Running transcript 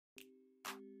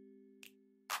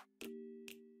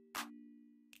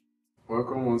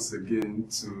Welcome once again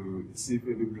to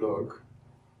CFED blog.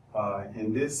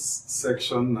 In this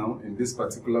section now, in this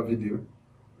particular video,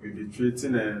 we'll be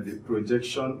treating the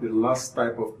projection, the last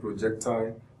type of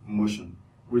projectile motion,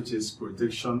 which is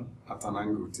projection at an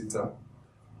angle theta.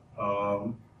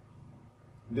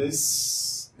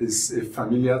 This is a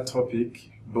familiar topic,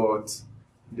 but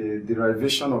the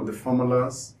derivation of the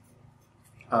formulas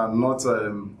are not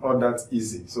all that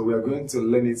easy. So we are going to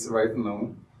learn it right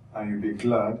now, and you'll be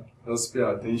glad. Just pay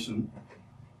attention.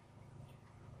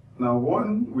 Now,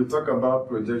 when we talk about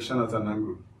projection at an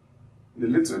angle, the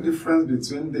little difference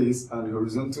between this and the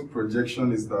horizontal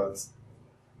projection is that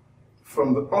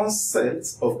from the onset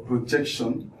of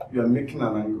projection, you are making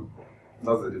an angle.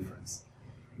 That's the difference.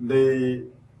 The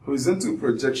horizontal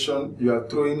projection, you are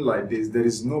throwing like this. There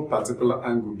is no particular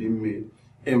angle being made.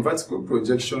 In vertical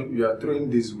projection, you are throwing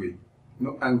this way.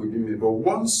 No angle being made. But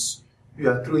once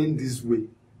you are throwing this way,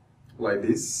 like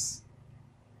this,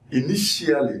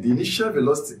 initially, the initial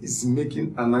velocity is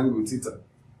making an angle theta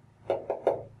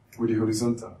with the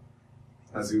horizontal,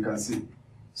 as you can see.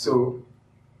 So,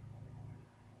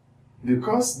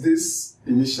 because this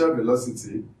initial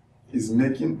velocity is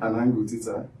making an angle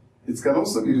theta, it can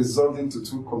also be resolved into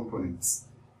two components: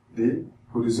 the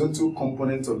horizontal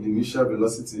component of the initial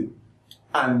velocity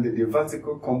and the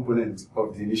vertical component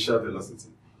of the initial velocity.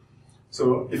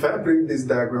 So, if I bring this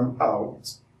diagram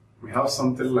out, we have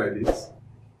something like this.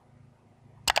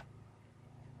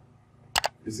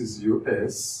 This is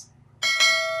US,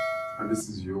 and this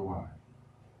is UY.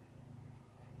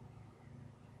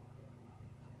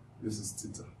 This is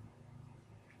theta.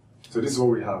 So this is what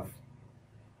we have.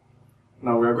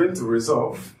 Now we are going to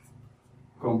resolve,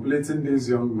 completing this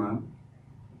young man.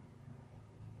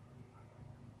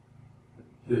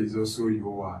 Here is also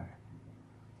UY.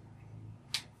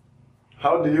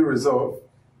 How do you resolve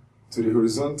to the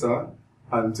horizontal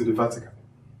and to the vertical?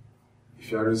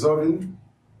 If you are resolving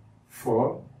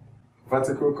for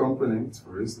vertical component,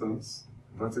 for instance,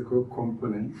 vertical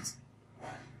component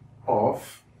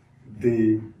of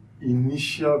the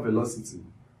initial velocity,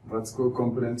 vertical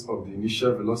component of the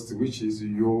initial velocity, which is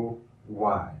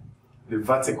y. The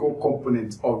vertical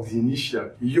component of the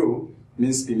initial, u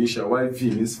means initial, while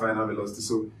v means final velocity.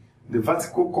 So the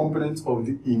vertical component of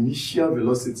the initial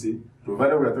velocity,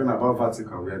 provided we are talking about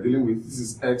vertical, we are dealing with, this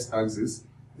is x-axis,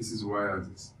 this is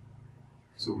y-axis.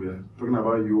 So we are talking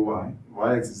about uy.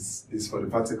 Y-axis is for the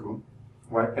vertical,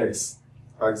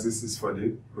 y-x-axis is for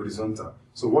the horizontal.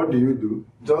 So what do?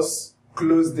 Just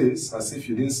close this as if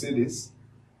you didn't see this.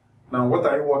 Now what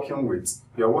are you working with?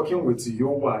 You are working with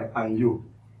uy and u.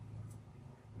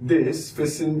 This,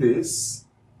 facing this,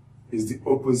 is the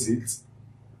opposite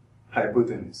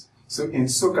hypotenuse. So in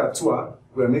SOHCAHTOA,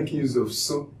 we are making use of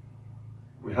SO.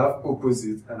 We have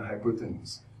opposite and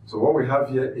hypotenuse. So what we have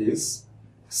here is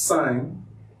sine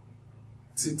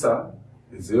theta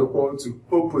is equal to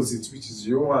opposite, which is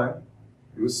uy,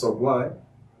 u sub y,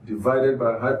 divided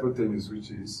by hypotenuse, which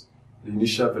is the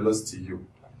initial velocity u.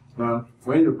 Now,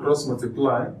 when you cross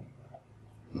multiply,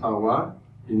 our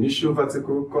initial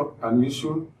vertical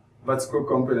component,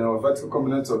 our vertical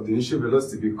component of the initial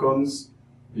velocity becomes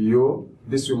u.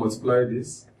 This will multiply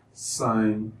this,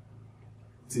 sine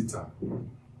theta.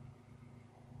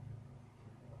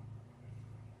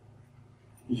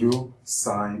 U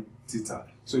sine theta.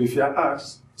 So if you are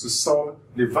asked to solve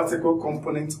the vertical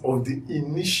component of the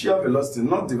initial velocity,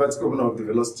 not the vertical component of the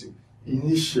velocity,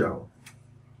 initial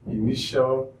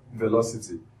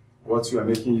velocity, what you are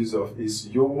making use of is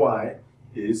uy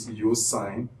is u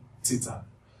sine theta.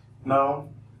 Now,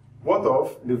 what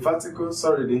of the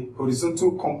the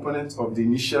horizontal component of the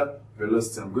initial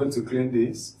velocity? I'm going to clean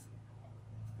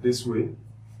this way.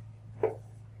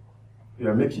 We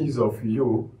are making use of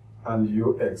u and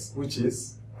ux, which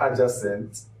is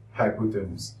adjacent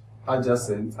hypotenuse.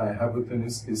 Adjacent and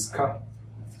hypotenuse is k.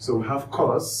 So we have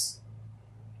cos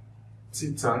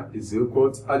theta is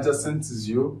equal to adjacent is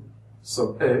u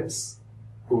sub x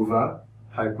over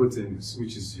hypotenuse,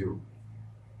 which is u.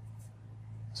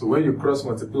 So when you cross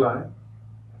multiply,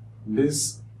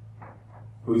 this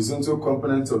horizontal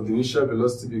component of the initial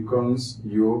velocity becomes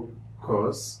u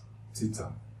cos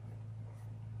theta.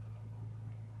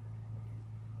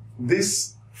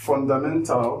 This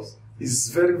fundamentals is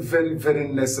very, very, very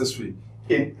necessary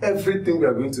in everything we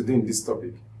are going to do in this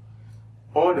topic.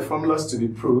 All the formulas to be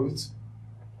proved,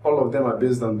 all of them are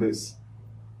based on this,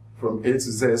 from A to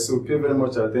Z. So pay very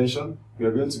much attention. We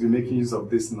are going to be making use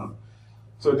of this now.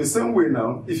 So the same way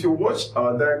now, if you watch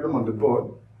our diagram on the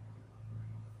board,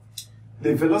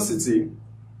 the velocity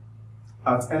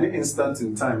at any instant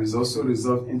in time is also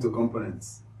resolved into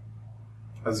components.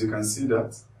 As you can see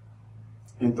that,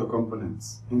 into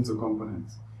components.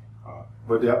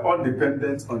 But they are all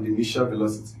dependent on the initial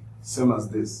velocity, same as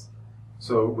this.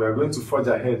 So we are going to forge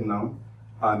ahead now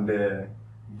and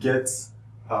get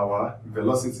our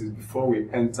velocities before we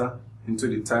enter into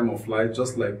the time of flight,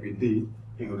 just like we did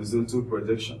in horizontal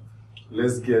projection.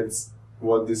 Let's get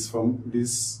what this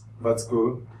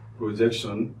vertical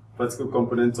projection, vertical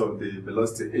component of the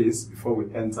velocity is before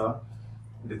we enter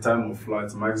the time of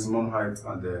flight, maximum height,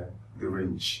 and the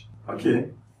range.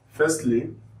 Okay,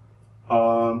 firstly,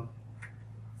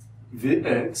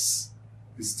 Vx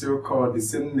is still called the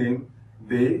same name,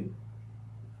 the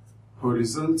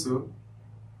horizontal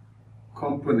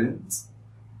component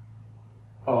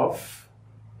of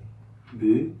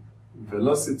the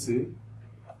velocity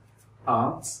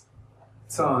at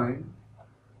time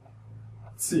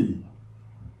t.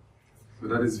 So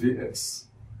that is Vx,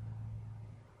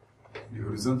 the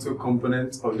horizontal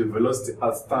component of the velocity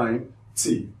at time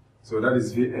t. So that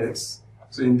is Vx.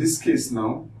 So in this case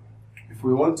now, if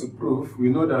we want to prove, we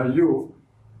know that u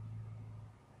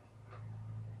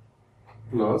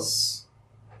plus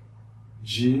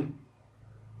gt,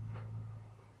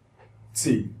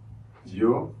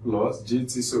 u plus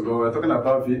gt. So when we're talking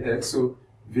about Vx, so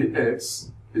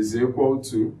Vx is equal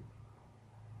to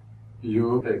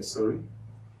ux,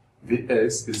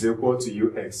 Vx is equal to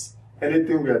ux.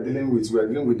 Anything we are dealing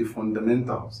with the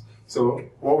fundamentals. So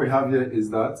what we have here is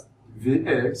that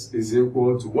Vx is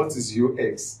equal to, what is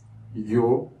ux?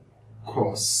 U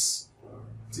cos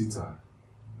theta.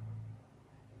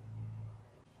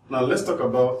 Now let's talk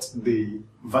about the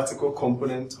vertical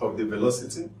component of the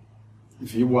velocity,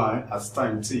 Vy, as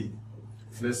time t.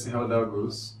 Let's see how that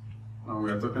goes. Now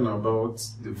we are talking about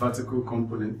the vertical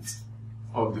component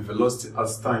of the velocity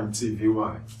as time t,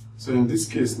 Vy. So in this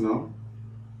case now,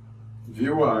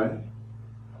 Vy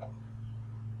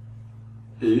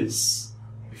is,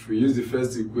 if we use the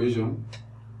first equation,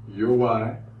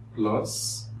 uy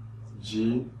plus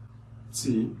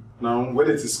gt. Now when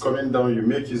it is coming down, you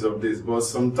make use of this, but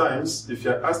sometimes if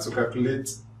you are asked to calculate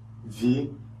Vy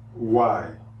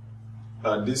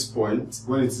at this point,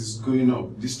 when it is going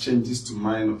up, this changes to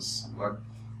minus. But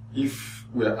if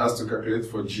we are asked to calculate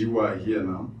for gy here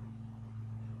now,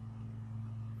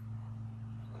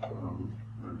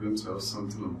 we're going to have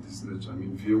something of this nature. I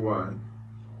mean Vy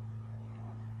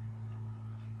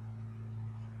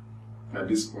at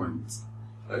this point,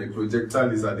 the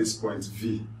projectile is at this point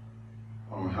V,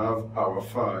 and we have our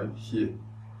phi here.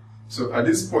 So at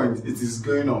this point it is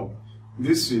going up.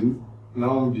 This will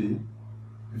now be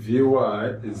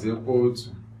Vy is equal to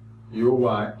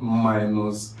uy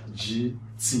minus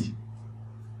gt.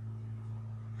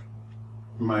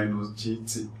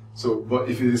 So, but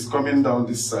if it is coming down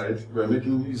this side, we are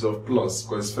making use of plus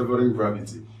because it's favoring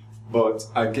gravity. But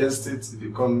against it, it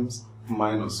becomes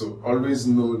minus. So always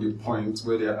know the point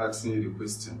where they are asking you the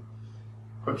question.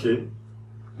 Okay,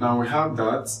 now we have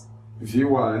that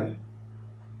Vy.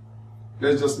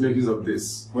 Let's just make use of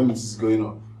this when it is going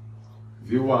up.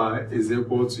 Vy is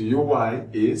equal to uy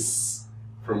is,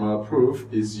 from our proof,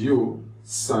 is u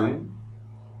sine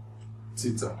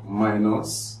theta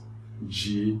minus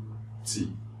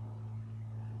gt.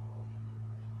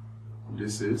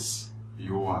 This is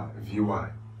Vy.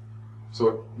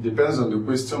 So depends on the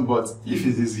question, but if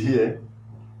it is here,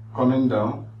 coming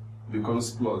down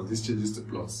becomes plus, this changes to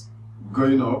plus.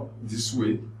 Going up this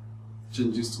way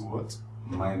changes to what?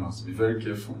 Minus. Be very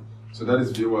careful. So that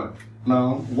is Vy.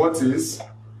 Now, what is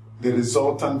the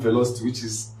resultant velocity, which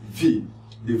is V?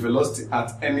 The velocity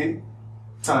at any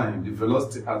time. The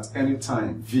velocity at any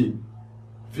time, V.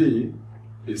 V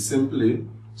is simply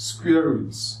square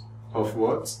root of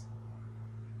what?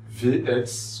 Vx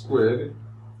squared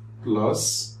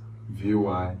plus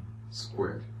Vy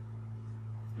squared.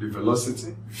 The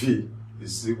velocity V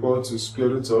is equal to square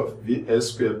root of Vx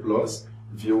squared plus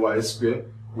Vy squared.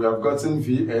 We have gotten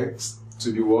Vx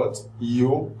to be what?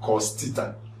 U cos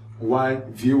theta. While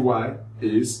Vy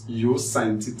is U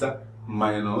sin theta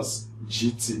minus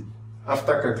gt.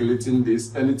 After calculating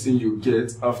this, anything you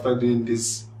get after doing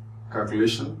this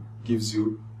calculation gives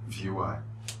you Vy.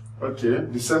 Okay,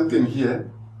 the same thing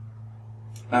here.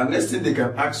 Now, next thing they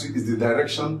can ask you is the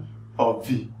direction of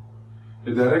V.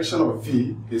 The direction of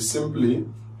V is simply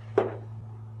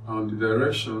on the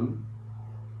direction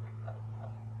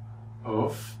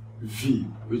of V,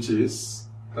 which is,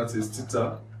 that is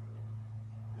theta.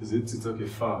 Is it theta? Okay,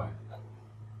 phi.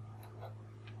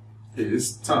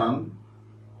 Is tan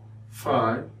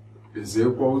phi is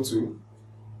equal to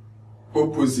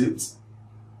opposite,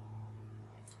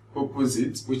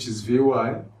 which is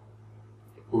Vy,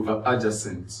 over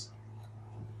adjacent,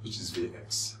 which is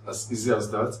Vx. As easy as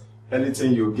that.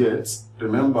 anything you get,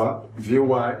 remember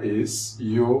Vy is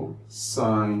u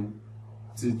sine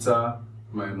theta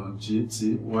minus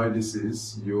gt, while this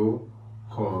is u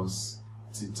cos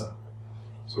theta.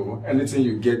 So anything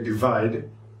you get, divide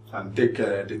and take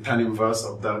the tan inverse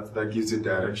of that. That gives you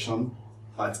direction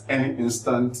at any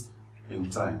instant in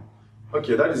time.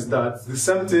 Okay, that is that. The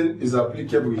same thing is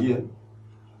applicable here.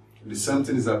 The same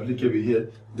thing is applicable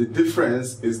here. The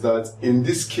difference is that in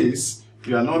this case,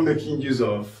 you are not making use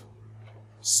of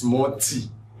small t.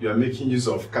 You are making use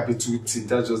of capital T.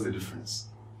 That's just the difference.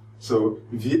 So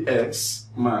Vx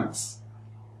max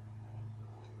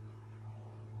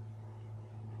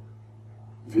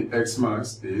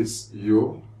is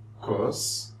u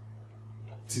cos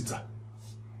theta.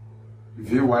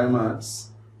 Vy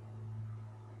max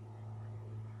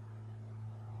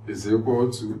is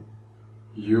equal to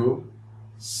u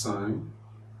sine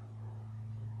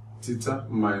theta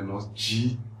minus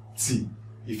gt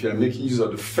if you are making use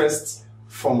of the first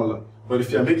formula. But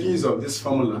if you are making use of this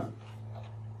formula,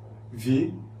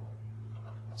 v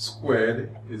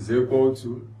squared is equal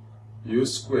to u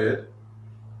squared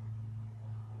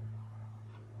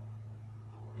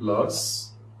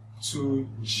plus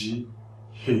 2gh.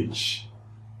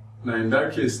 Now in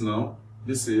that case now,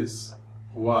 this is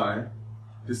y,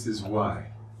 this is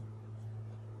y.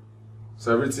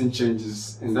 So everything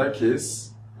changes. In that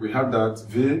case, we have that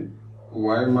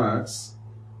Vy max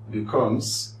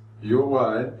becomes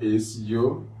uy is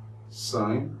u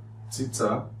sine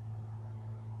theta.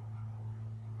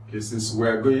 Okay, since we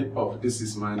are going up, this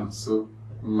is minus, so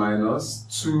minus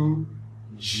 2gh.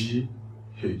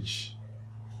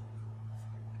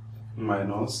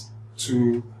 Minus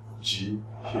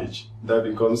 2gh. That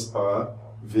becomes our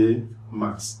V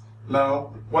max.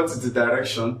 Now, what is the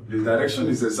direction? The direction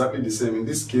is exactly the same. In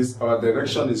this case, our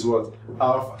direction is what?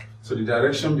 Alpha. So the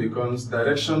direction becomes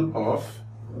direction of,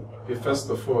 okay, first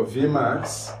of all, V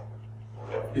max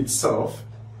itself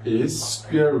is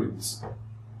square root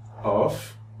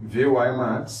of Vy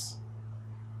max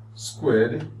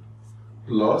squared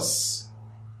plus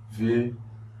V.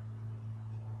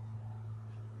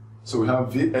 So we have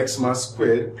Vx max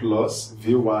squared plus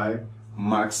Vy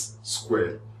max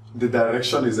squared. The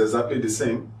direction is exactly the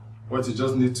same. What you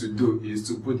just need to do is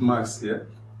to put max here.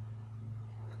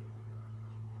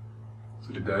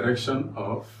 So the direction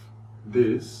of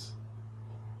this,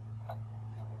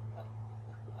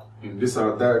 in this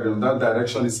our diagram, that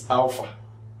direction is alpha.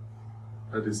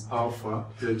 That is alpha.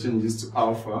 Here changes to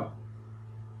alpha.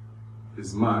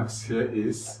 Is max. Here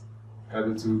is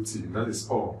capital T. That is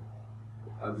all.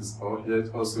 That is all. Here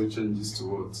it also changes to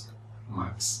what?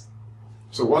 Max.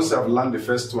 So once you have learned the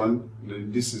first one,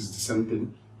 this is the same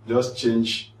thing. Just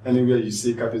change anywhere you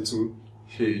see capital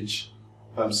H,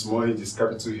 small h is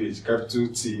capital H, capital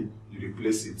T, you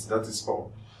replace it. That is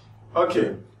all.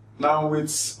 Okay, now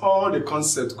with all the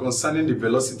concepts concerning the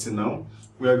velocity now,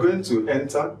 we are going to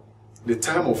enter the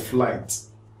time of flight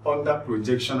under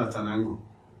projection at an angle.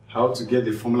 How to get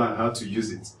the formula and how to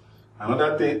use it.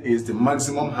 Another thing is the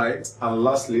maximum height, and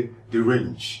lastly, the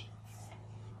range.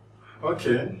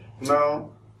 Okay. Now,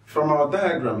 from our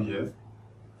diagram here,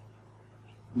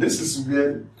 this is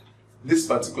where this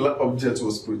particular object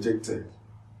was projected.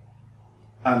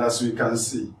 And as we can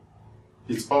see,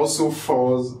 it also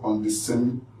falls on the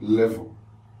same level.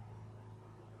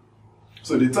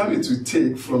 So the time it will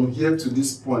take from here to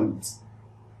this point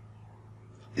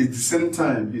is the same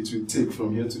time it will take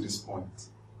from here to this point.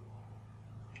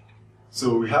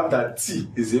 So we have that t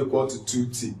is equal to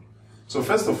 2t. So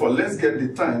first of all, let's get the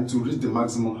time to reach the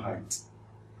maximum height.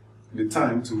 The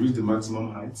time to reach the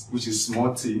maximum height, which is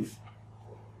small t.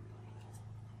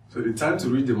 So the time to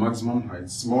reach the maximum height,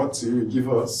 small t, will give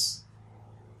us,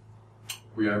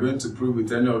 we are going to prove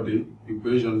with any of the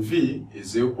equation, v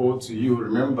is equal to u.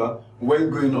 Remember, when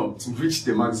going up to reach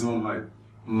the maximum height,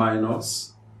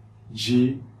 minus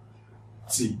gt.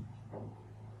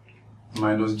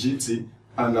 Minus gt.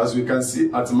 And as we can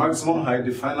see, at maximum height,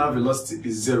 the final velocity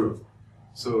is 0.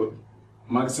 So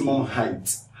maximum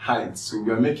height. So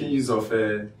we are making use of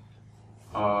the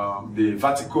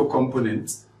vertical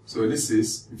component. So this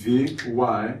is Vy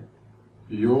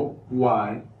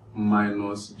uy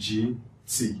minus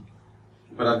gt.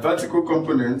 But at vertical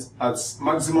component, at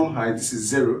maximum height, this is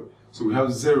 0. So we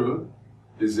have 0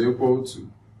 is equal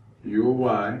to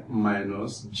uy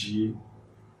minus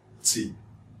gt.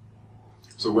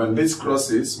 So when this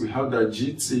crosses, we have that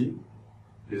gt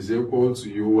is equal to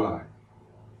uy,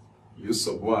 u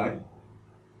sub y.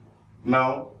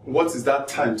 Now, what is that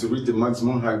time to reach the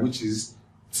maximum height, which is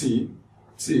t?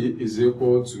 T is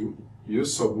equal to u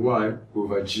sub y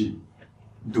over g.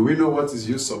 Do we know what is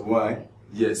u sub y?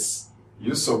 Yes.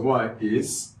 U sub y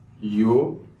is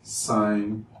U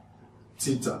sine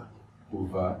theta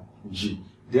over G.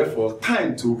 Therefore,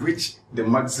 time to reach the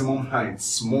maximum height,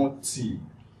 small t,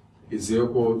 is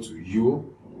equal to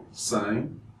U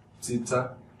sine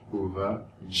theta over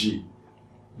G.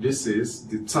 This is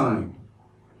the time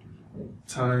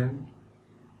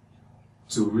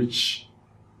to reach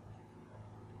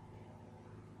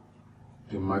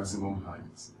the maximum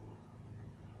height.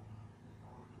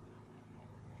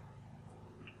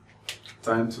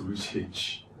 Time to reach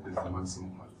h is the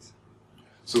maximum height.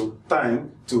 So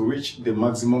time to reach the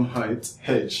maximum height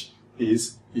h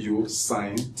is U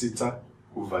sine theta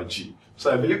over G.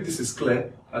 So I believe this is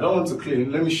clear. I don't want to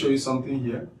claim. Let me show you something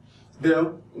here.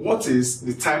 Then, what is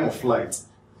the time of light?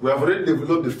 We have already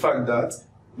developed the fact that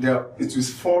it will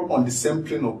fall on the same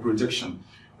plane of projection,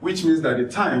 which means that the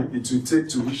time it will take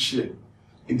to reach here,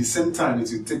 in the same time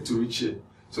it will take to reach here.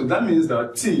 So that means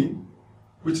that t,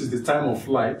 which is the time of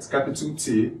light, capital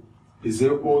T, is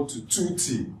equal to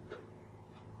 2t.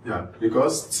 Yeah,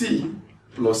 because t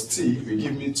plus t will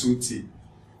give me 2t.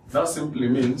 That simply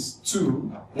means 2.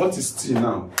 What is t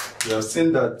now? We have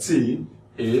seen that t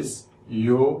is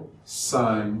U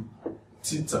sine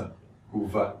theta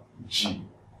over G.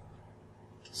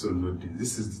 So note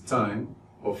this is the time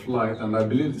of light, and I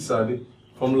believe these are the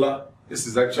formula. This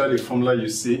is actually a formula you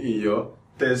see in your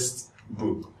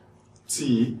textbook.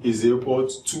 T is equal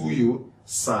to 2U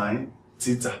sine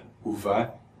theta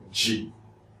over G.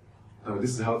 Now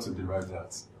this is how to derive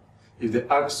that. If they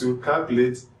ask you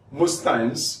calculate, most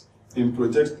times in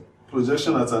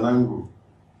projection at an angle,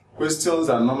 questions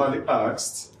are normally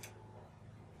asked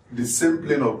the same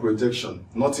plane of projection,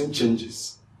 nothing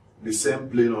changes. The same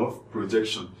plane of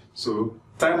projection. So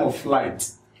time of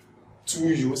light,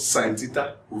 2U sine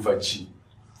theta over G.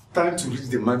 Time to reach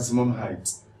the maximum height,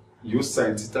 U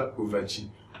sine theta over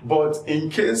G. But in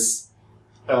case,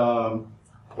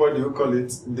 what do you call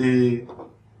it? The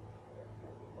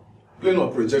plane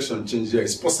of projection change here.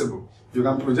 It's possible. You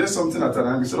can project something at an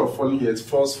angle, instead of falling here, it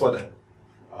falls further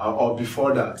or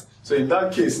before that. So in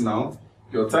that case now,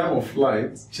 your time of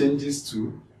flight changes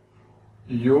to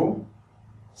U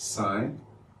sine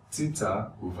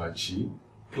theta over G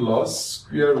plus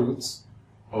square root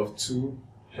of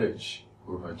 2h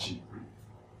over G.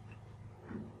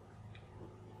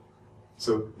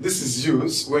 So this is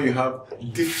used when you have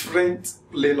different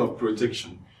plane of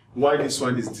projection. Why this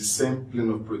one is the same plane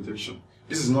of projection?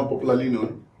 This is not popularly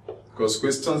known because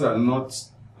questions are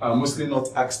mostly not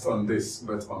asked on this,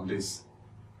 but on this.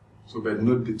 So but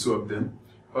note the two of them.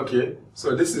 Okay,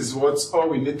 so this is what's all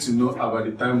we need to know about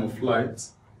the time of flight,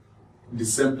 the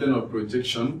same plane of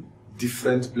projection,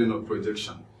 different plane of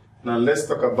projection. Now let's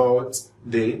talk about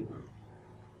the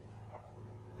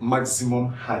maximum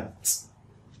height.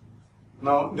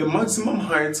 Now the maximum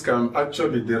height can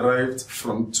actually be derived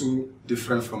from two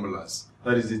different formulas.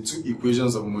 That is the two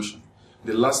equations of motion.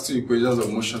 The last two equations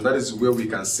of motion, that is where we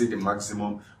can see the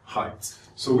maximum height.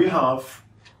 So we have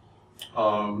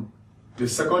the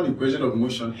second equation of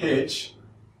motion, h,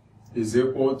 is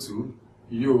equal to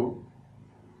U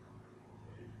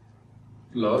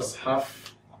plus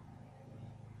half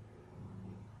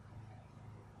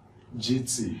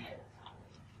gt,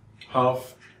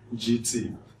 half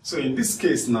gt. So in this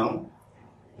case now,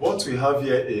 what we have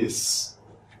here is,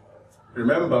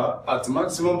 remember, at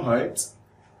maximum height,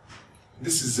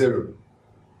 this is 0.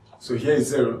 So here is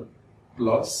 0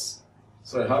 plus,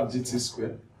 so I have gt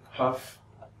squared, half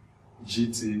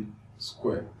gt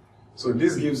squared. So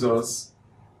this gives us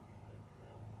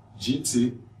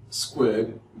gt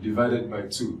squared divided by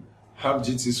 2. Half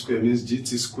gt squared means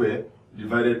gt squared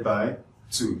divided by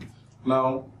 2.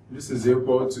 Now, this is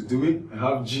equal to doing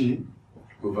half g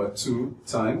over 2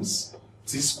 times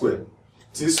t squared.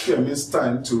 T squared means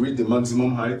time to reach the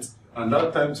maximum height, and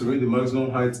that time to reach the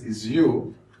maximum height is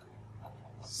U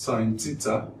sine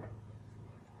theta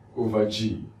over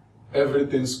G.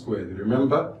 Everything squared.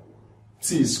 Remember,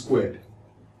 t is squared.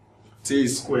 T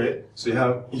is squared, so you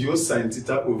have U sine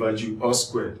theta over G, all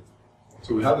squared.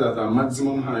 So we have that our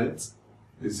maximum height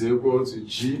is equal to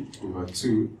G over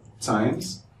 2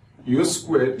 times U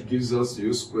squared gives us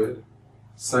U squared,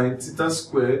 sine theta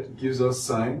squared gives us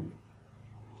sine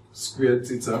squared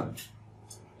theta,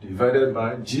 divided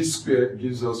by G squared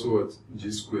gives us what? G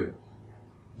squared.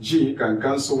 G can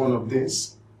cancel one of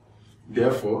these.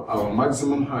 Therefore, our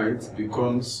maximum height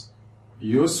becomes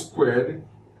U squared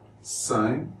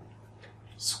sine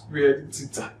squared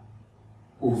theta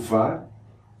over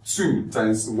 2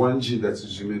 times 1g that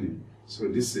is remaining. So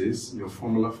this is your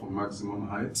formula for maximum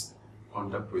height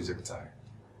under projectile.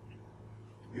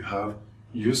 You have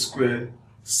U squared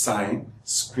sine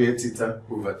squared theta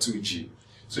over 2g.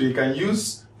 So you can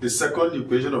use the second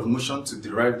equation of motion to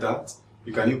derive that.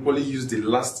 You can equally use the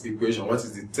last equation, what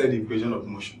is the third equation of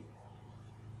motion.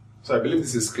 So I believe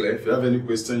this is clear. If you have any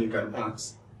question, you can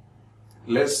ask.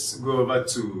 Let's go over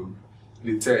to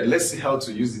the third. Let's see how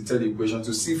to use the third equation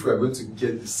to see if we are going to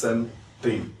get the same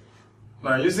thing.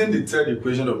 Now, using the third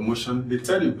equation of motion, the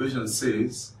third equation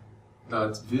says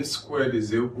that v squared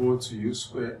is equal to u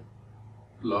squared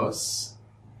plus,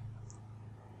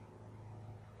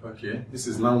 okay, this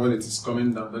is now when it is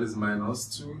coming down, that is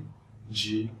minus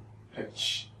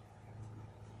 2gh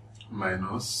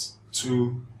minus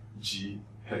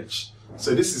 2gh.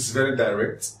 So this is very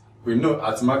direct. We know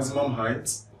at maximum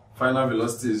height, final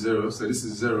velocity is 0, so this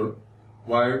is 0,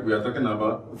 while we are talking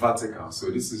about vertical. So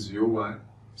this is uy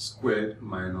squared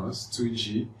minus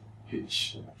 2gh.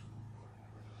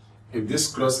 If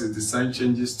this crosses, the sign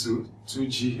changes to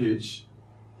 2gh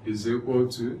is equal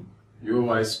to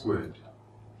uy squared.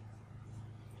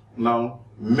 Now,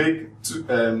 make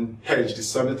h the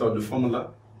subject of the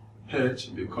formula.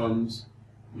 H becomes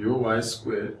uy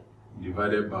squared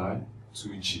divided by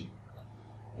 2g.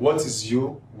 What is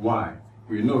uy?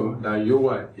 We know that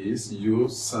uy is u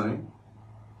sine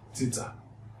theta.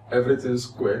 Everything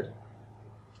squared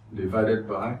divided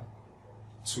by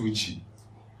 2g.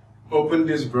 Open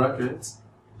this bracket,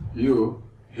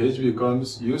 h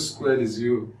becomes u squared is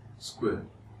u squared.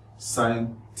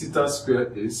 Sine theta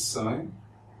squared is sine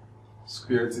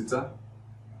square theta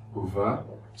over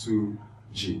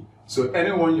 2g. So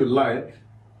anyone you like,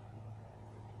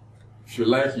 if you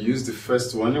like, you use the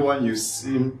first one. Anyone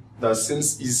that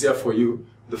seems easier for you,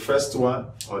 the first one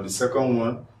or the second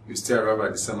one, you still arrive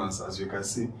at the same answer. As you can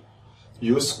see,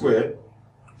 u squared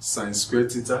sine square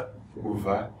theta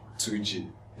over 2g.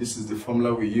 This is the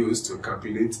formula we use to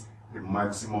calculate the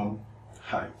maximum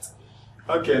height.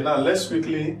 Okay, now let's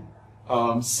quickly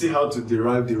see how to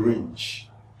derive the range.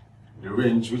 The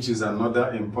range, which is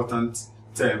another important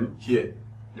term here,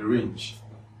 the range.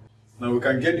 Now we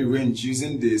can get the range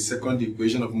using the second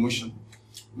equation of motion.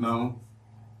 Now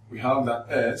we have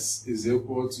that S is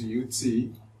equal to ut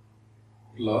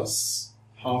plus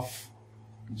half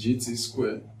gt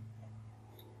squared,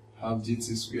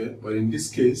 but in this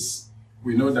case,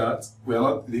 we know that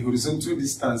the horizontal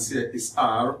distance here is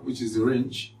r, which is the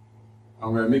range,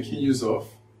 and we are making use of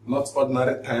not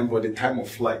ordinary time, but the time of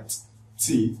flight,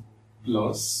 t,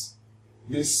 plus,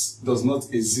 this does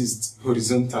not exist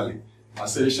horizontally,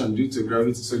 acceleration due to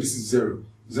gravity, so this is 0.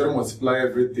 0 multiply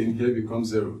everything, here becomes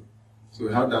 0. So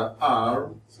we have that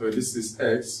r, so this is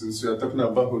x, since we are talking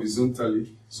about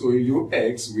horizontally, so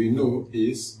ux we know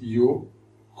is u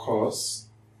cos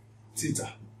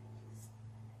theta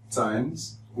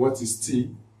times, what is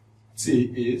t?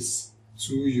 T is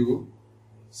 2u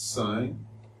sine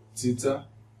theta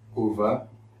over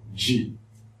g.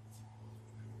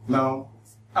 Now,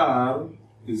 r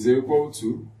is equal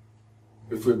to,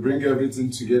 if we bring everything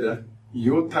together,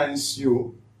 u times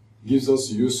u gives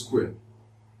us u squared.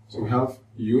 So we have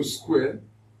u squared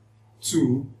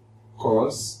 2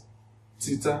 cos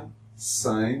theta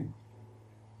sine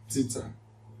theta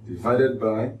divided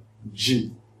by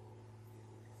g.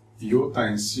 U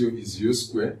times u is u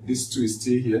squared. This 2 is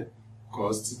still here.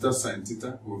 Cos theta sine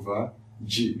theta over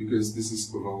g, because this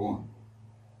is over 1.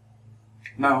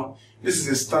 Now, this is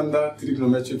a standard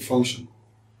trigonometric function.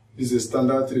 This is a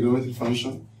standard trigonometric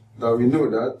function that we know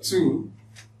that 2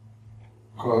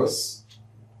 cos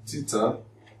theta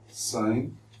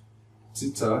sine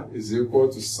theta is equal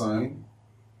to sine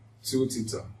 2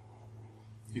 theta.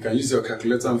 You can use your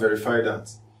calculator and verify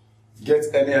that. Get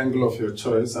any angle of your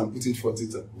choice and put it for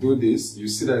theta. Do this, you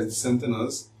see that it's the same thing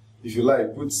as, if you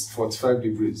like, put 45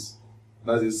 degrees.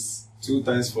 That is 2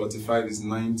 times 45 is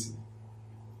 90.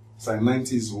 Sine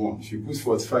 90 is 1. If you put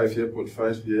 45 here, put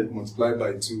 5 here, multiply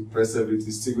by 2, press everything,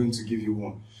 it's still going to give you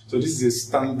 1. So this is a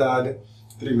standard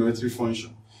trigonometric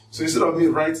function. So instead of me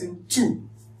writing 2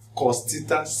 cos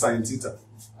theta sine theta,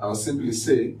 I'll simply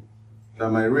say that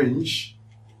my range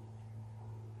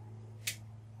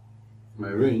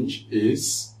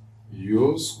is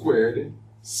u squared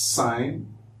sine,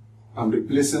 I'm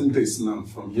replacing this now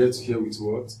from here to here with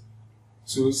what?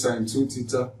 2 sine 2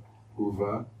 theta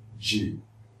over g.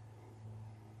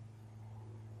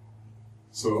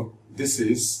 So this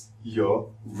is your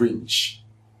range.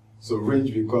 So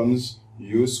range becomes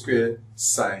u squared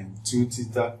sine 2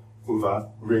 theta over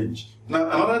range. Now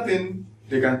another thing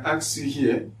they can ask you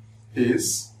here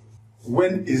is,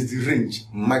 when is the range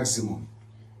maximum?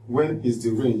 When is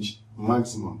the range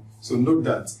maximum? So note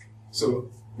that. So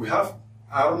we have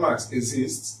Rmax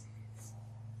exists.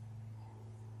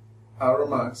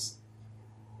 Rmax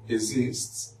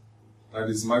exists. That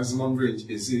is maximum range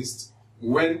exists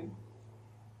when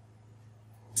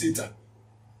theta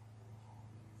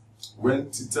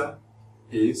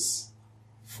is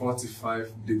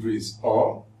 45 degrees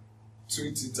or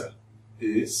 2 theta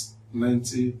is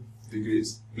 90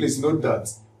 degrees. Please note that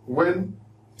when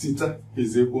theta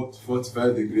is equal to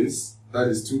 45 degrees, that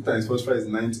is 2 times 45 is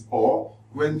 90, or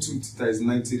when 2 theta is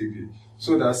 90 degrees.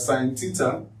 So that sine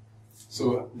theta,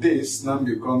 so this now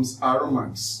becomes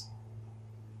Rmax,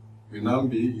 will now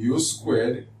be u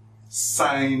squared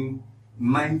sine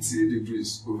 90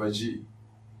 degrees over g.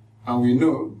 And we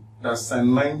know that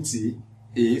sine 90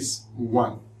 is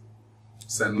 1.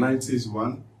 Sine 90 is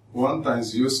 1. 1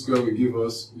 times u squared will give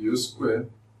us u squared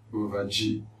over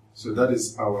g. So that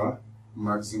is our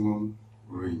maximum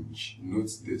range. Note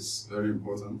this, very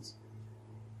important.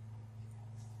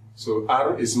 So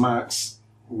R is max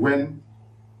when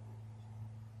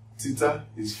theta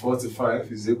is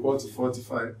 45, is equal to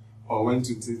 45, or when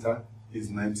 2 theta is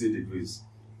 90 degrees.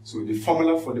 So the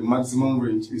formula for the maximum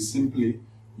range is simply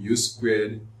u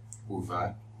squared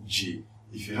over g.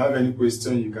 If you have any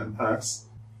question, you can ask.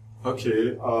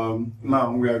 Okay,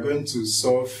 now we are going to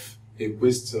solve a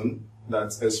question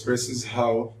that expresses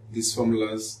how these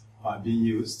formulas are being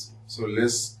used. So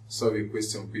let's solve a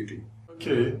question quickly.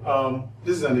 Okay,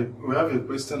 we have a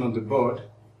question on the board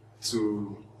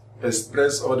to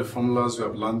express all the formulas we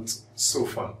have learned so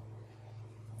far.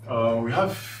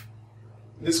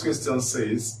 This question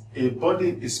says, a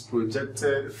body is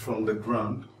projected from the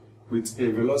ground with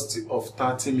a velocity of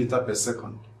 30 meters per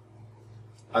second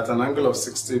at an angle of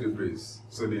 60 degrees.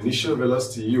 So the initial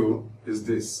velocity u is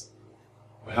this.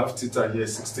 We have theta here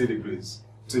 60 degrees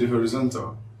to the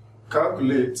horizontal.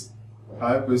 Calculate,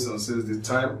 our question says the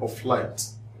time of flight.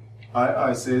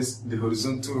 II says the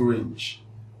horizontal range.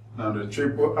 Now the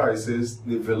triple I says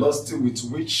the velocity with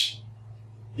which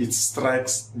it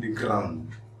strikes the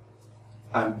ground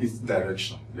and its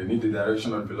direction. They need the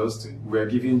direction of velocity. We are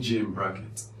giving g in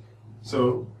bracket.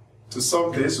 So to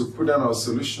solve this, we put down our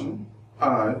solution.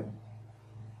 I,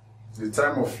 the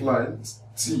time of flight,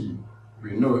 t,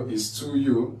 we know is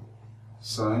 2u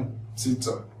sine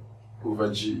theta over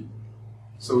g.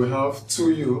 So we have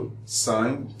 2u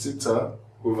sine theta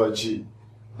over g.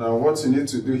 Now what you need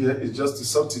to do here is just to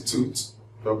substitute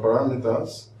your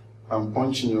parameters and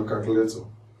punch in your calculator.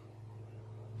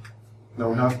 Now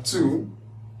we have 2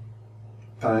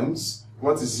 times,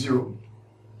 what is u?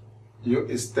 U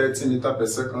is 30 meters per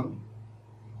second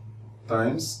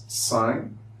times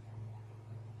sine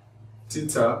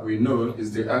theta, we know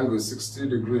is the angle 60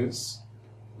 degrees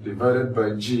divided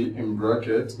by g in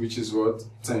bracket, which is what?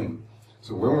 10.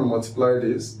 So when we multiply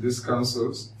this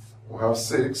cancels. We have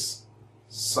 6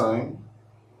 sine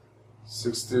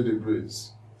 60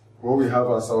 degrees. What we have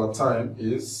as our time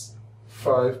is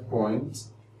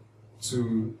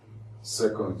 5.2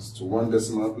 seconds to 1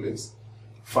 decimal place.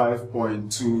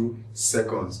 5.2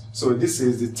 seconds. So this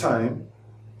is the time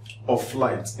of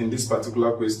flight in this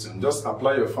particular question. Just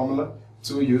apply your formula,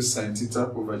 2u sine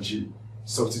theta over g.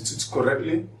 Substitute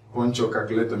correctly, punch your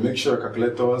calculator. Make sure your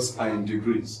calculators are in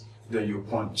degrees. Then you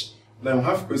punch. Then we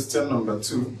have question number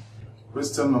 2.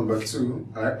 Question number 2,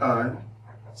 II,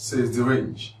 says the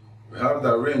range. We have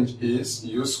the range is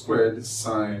u squared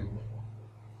sine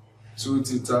 2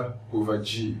 theta over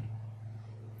g.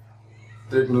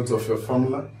 Take note of your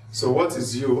formula. So what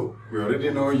is u? We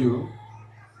already know u.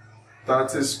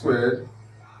 30 squared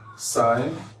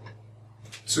sine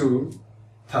 2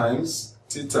 times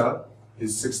theta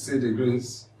is 60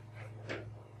 degrees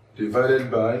divided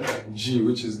by g,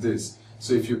 which is this.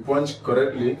 So if you punch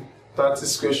correctly, 30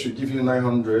 squared should give you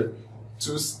 900.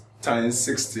 2 times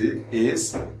 60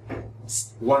 is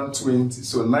 120.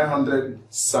 So 900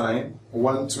 sine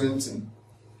 120.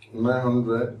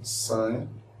 900 sine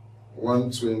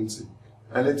 120.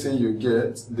 Anything you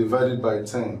get divided by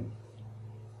 10.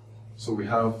 So we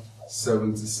have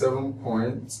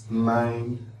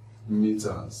 77.9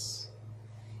 meters.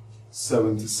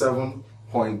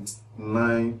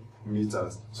 77.9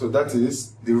 meters. So that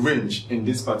is the range in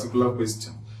this particular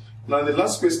question. Now the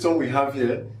last question we have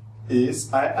here is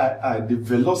the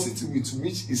velocity with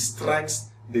which it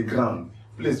strikes the ground.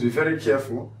 Please be very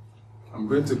careful. I'm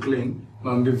going to clean.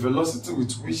 Now the velocity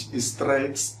with which it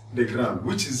strikes the ground,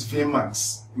 which is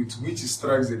Vmax, with which it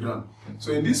strikes the ground.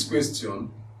 So in this question,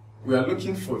 we are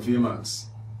looking for Vmax.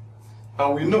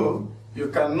 And we know you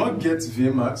cannot get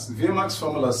Vmax. Vmax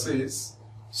formula says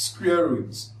square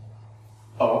root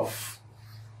of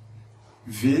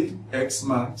Vx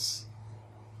max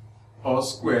all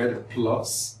squared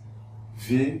plus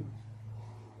Vy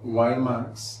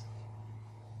max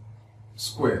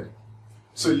squared.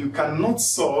 So you cannot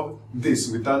solve this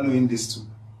without knowing these two.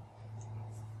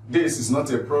 this is not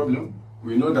a problem.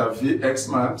 We know that Vx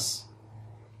max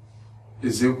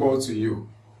is equal to u.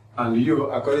 And u,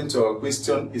 according to our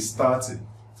question, is 30.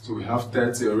 So we have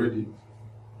 30 already.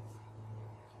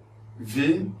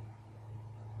 Vy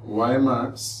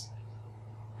max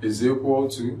is equal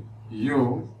to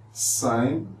u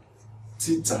sine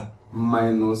theta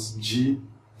minus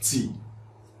gt.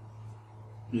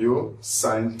 U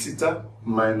sine theta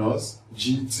minus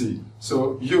gt.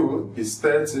 So u is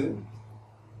 30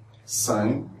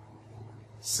 sine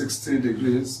 60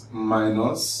 degrees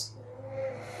minus,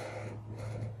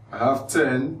 I have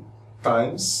 10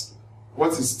 times,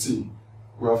 what is t?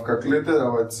 We have calculated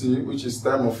our t, which is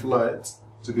time of flight,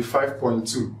 to be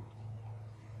 5.2.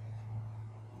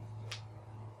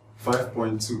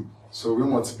 5.2. So we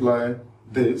multiply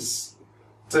this,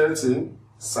 30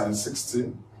 sine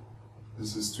 60,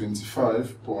 this is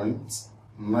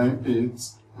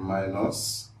 25.98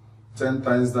 minus 10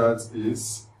 times that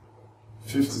is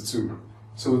 52.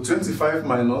 So 25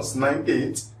 minus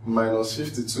 98 minus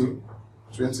 52,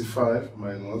 25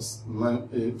 minus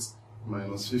 98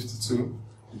 minus 52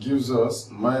 gives us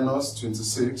minus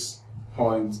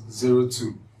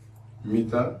 26.02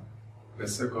 meter per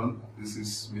second. This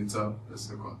is meter per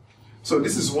second. So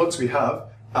this is what we have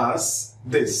as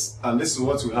this, and this is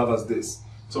what we have as this.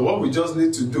 So what we just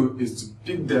need to do is to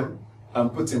pick them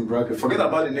and put in bracket. Forget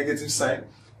about the negative sign.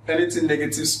 Anything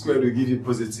negative squared will give you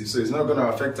positive, so it's not going to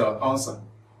affect our answer.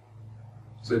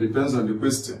 So it depends on the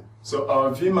question. So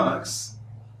our Vmax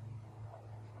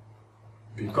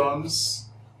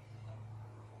becomes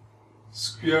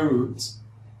square root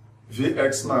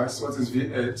Vx max. What is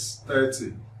Vx?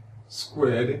 30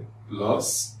 squared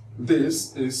plus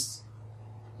this is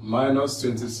minus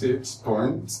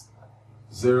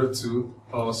 26.02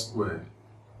 all squared.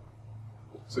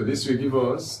 So this will give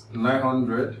us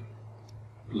 900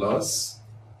 plus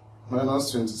minus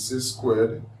 26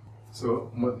 squared.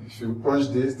 So if you punch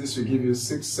this, this will give you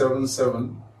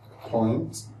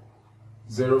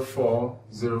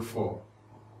 677.0404.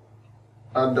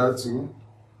 Add that to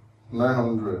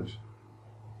 900.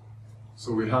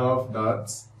 So we have that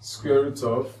square root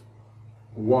of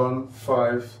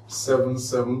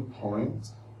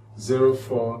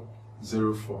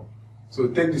 1577.0404. So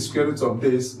take the square root of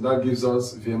this, that gives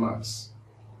us Vmax.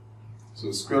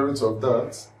 So square root of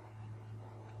that,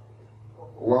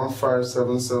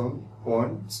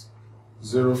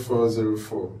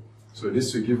 1577.0404. So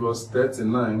this will give us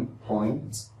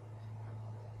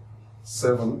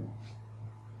 39.7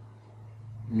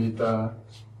 meter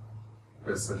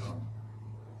per second.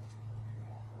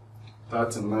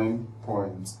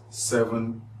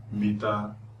 39.7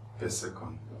 meter per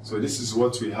second. So this is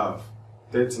what we have,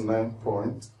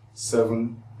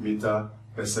 39.7 meter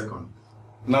per second.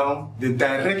 Now the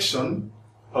direction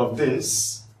of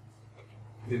this,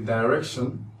 the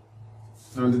direction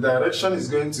is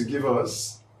going to give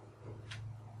us,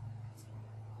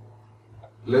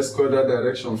 let's call that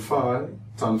direction phi.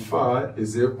 Tan phi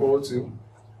is equal to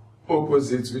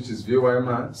opposite, which is Vy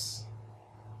max,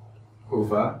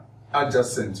 over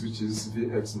adjacent, which is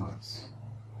Vx max.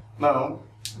 Now,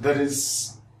 there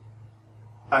is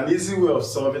an easy way of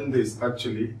solving this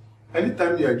actually.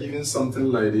 Anytime you are given something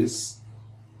like this,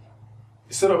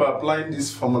 instead of applying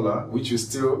this formula, which is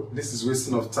still, this is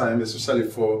wasting of time, especially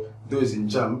for those in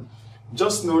JAMB,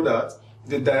 just know that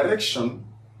the direction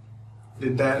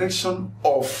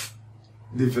of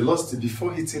the velocity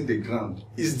before hitting the ground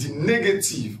is the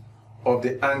negative of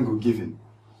the angle given.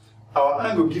 Our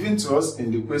angle given to us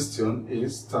in the question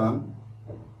is theta,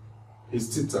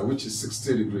 which is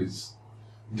 60 degrees.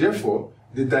 Therefore,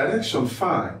 the direction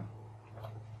phi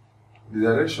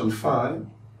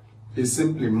is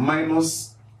simply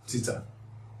minus theta.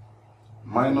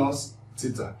 Minus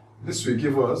theta. This will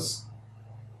give us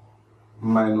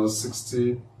minus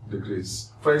 60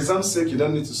 degrees. For exam's sake, you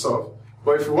don't need to solve.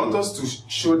 But if you want us to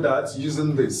show that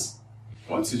using this,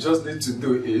 what you just need to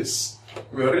do is,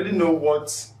 we already know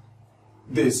what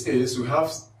this is. We have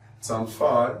tan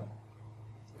phi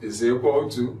is equal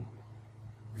to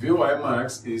Vy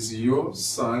max is u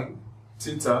sine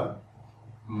theta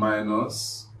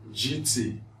minus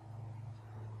gt.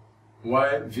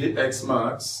 Y Vx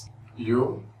max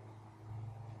u.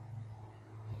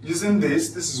 Using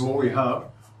this is what we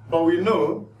have. But we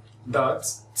know that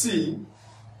t,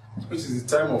 which is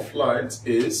the time of flight,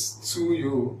 is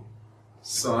 2u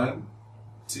sine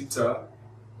theta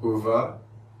over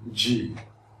g.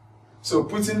 So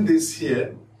putting this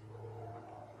here,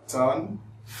 tan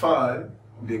phi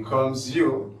becomes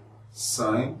u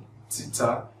sine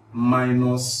theta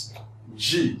minus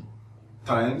g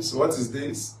times, what is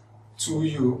this?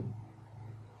 2u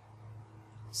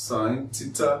sine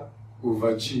theta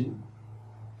over g,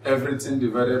 everything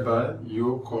divided by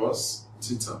u cos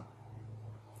theta.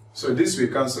 So this we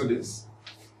cancel this,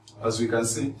 as we can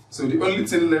see. So the only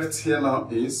thing left here now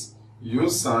is u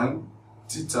sine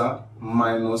theta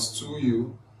minus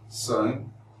 2u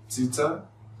sine theta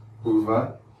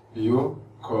over u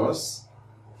cos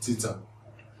theta.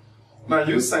 Now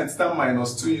u sine theta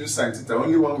minus 2u sine theta,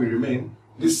 only one will remain.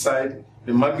 This side,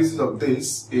 the magnitude of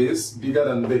this is bigger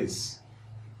than this.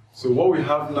 So what we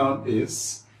have now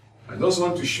is, I just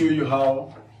want to show you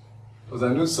how, because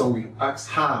I know some will ask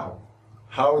how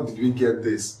did we get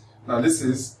this? Now this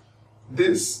is,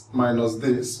 this minus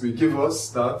this will give us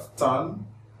that tan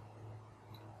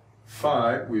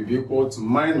phi will be equal to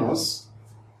minus,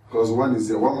 because 1 is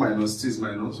there, 1 minus 2 is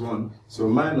minus 1, so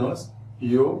minus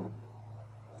u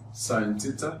sine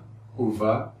theta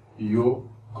over u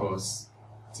cos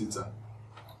theta.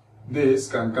 This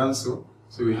can cancel,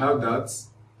 so we have that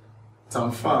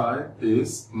tan phi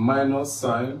is minus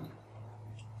sine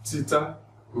theta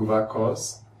over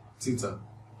cos theta.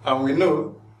 And we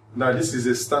know that this is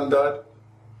a standard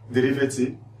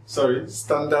derivative,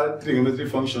 standard trigonometric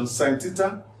function. Sine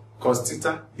theta cos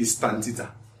theta is tan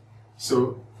theta.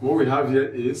 So what we have here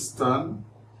is tan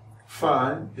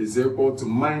phi is equal to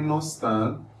minus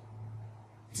tan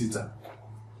theta.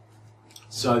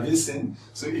 So have you seen?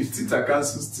 So if theta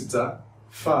cancels theta,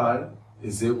 phi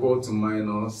is equal to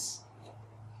minus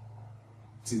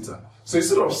theta. So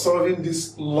instead of solving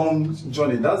this long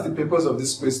journey, that's the purpose of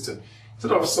this question.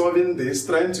 Instead of solving this,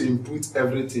 trying to input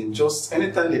everything, just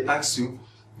anytime they ask you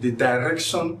the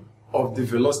direction of the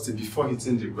velocity before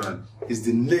hitting the ground is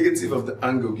the negative of the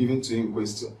angle given to you in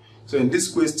question. So in this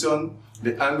question,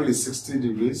 the angle is 60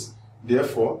 degrees,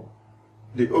 therefore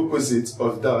the opposite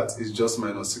of that is just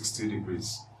minus 60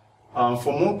 degrees.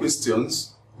 For more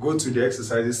questions, go to the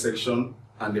exercises section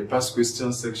and the past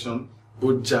questions section,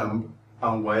 both JAMB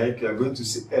and WAEC. You are going to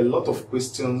see a lot of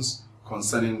questions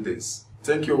concerning this.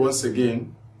 Thank you once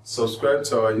again. Subscribe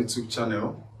to our YouTube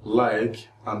channel, like,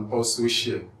 and also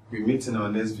share. We meet in our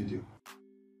next video.